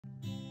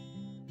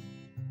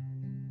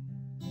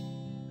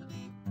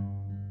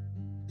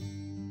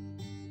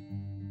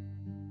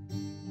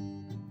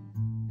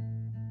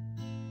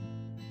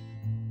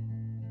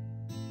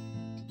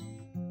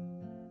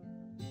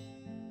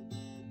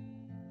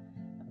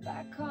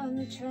back on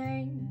the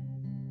train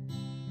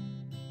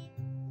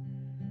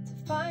to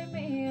find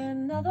me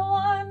another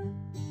one.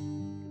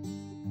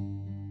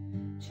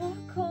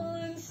 Charcoal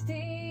and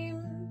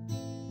steam,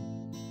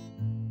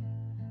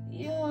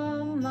 you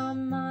on my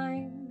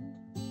mind.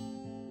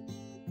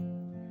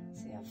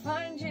 See, I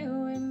find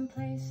you in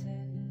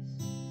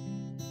places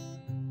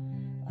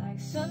like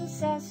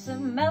sunsets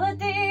and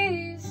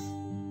melodies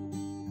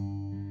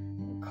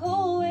and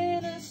cold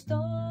winter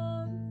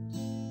storms.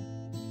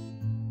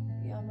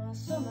 You're my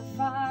summer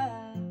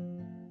fire.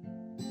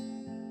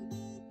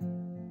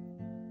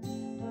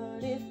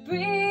 But if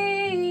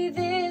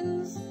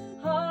breathing's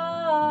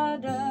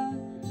harder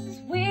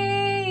as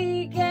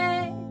we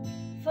get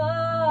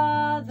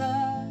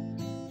farther,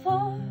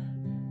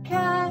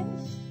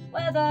 forecast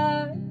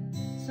weather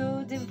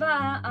so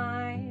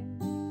divine.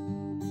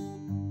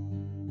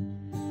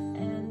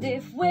 And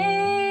if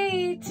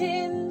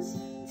waiting's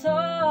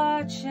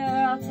torture,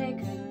 I'll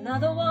take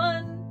another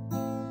one.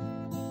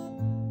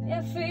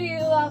 Yeah, for you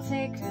I'll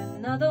take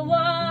another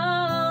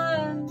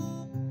one,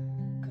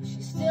 'cause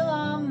she's still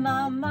on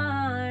my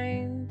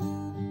mind.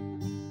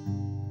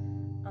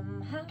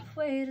 I'm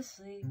halfway to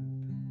sleep,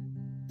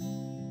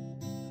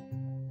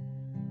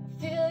 I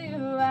feel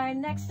you right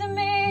next to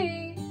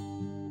me.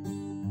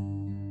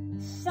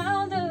 The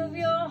sound of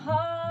your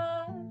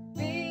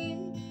heartbeat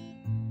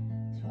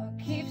is what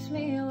keeps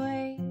me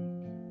awake.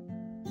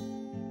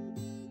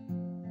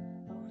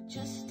 Oh,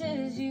 just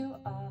as you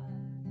are,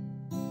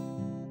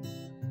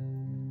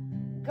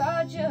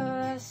 God, you're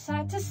a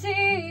sight to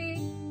see,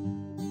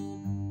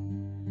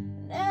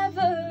 and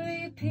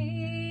every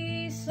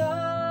piece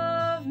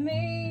of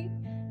me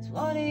is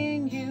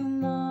wanting you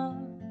more.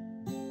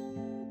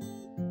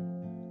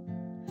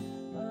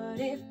 But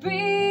if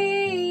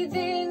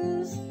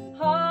breathing's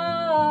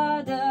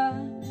harder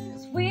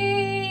as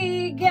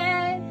we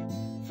get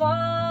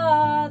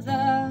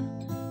farther,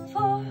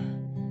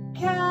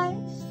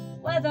 forecast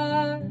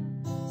weather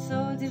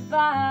so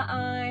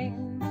divine.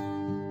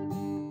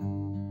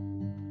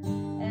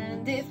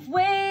 And if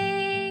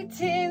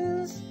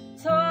waiting's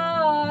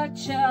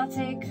torture, I'll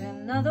take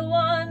another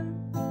one.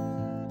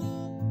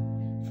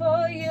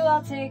 For you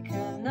I'll take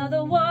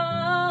another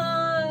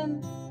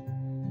one,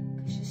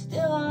 'cause you're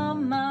still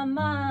on my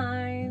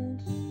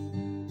mind.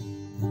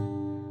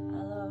 I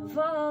love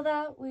all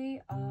that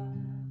we are,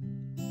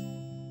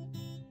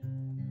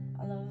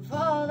 I love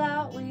all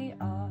that we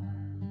are,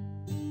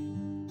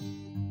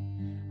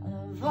 I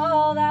love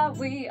all that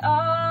we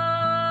are,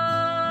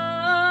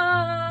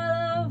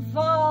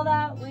 all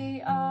that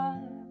we are.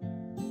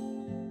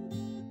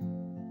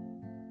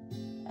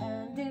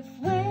 And if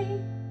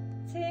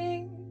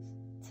waiting's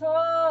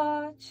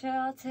torture,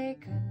 I'll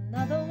take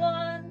another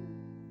one.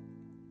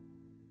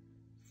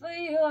 For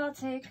you I'll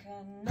take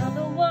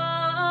another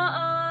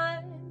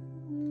one,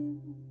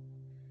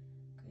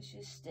 'cause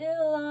you're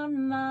still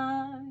on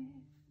my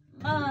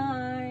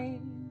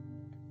mind.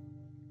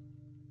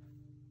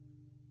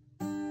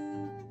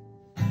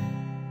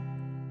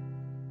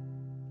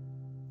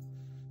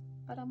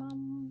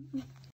 Ba-da-bum.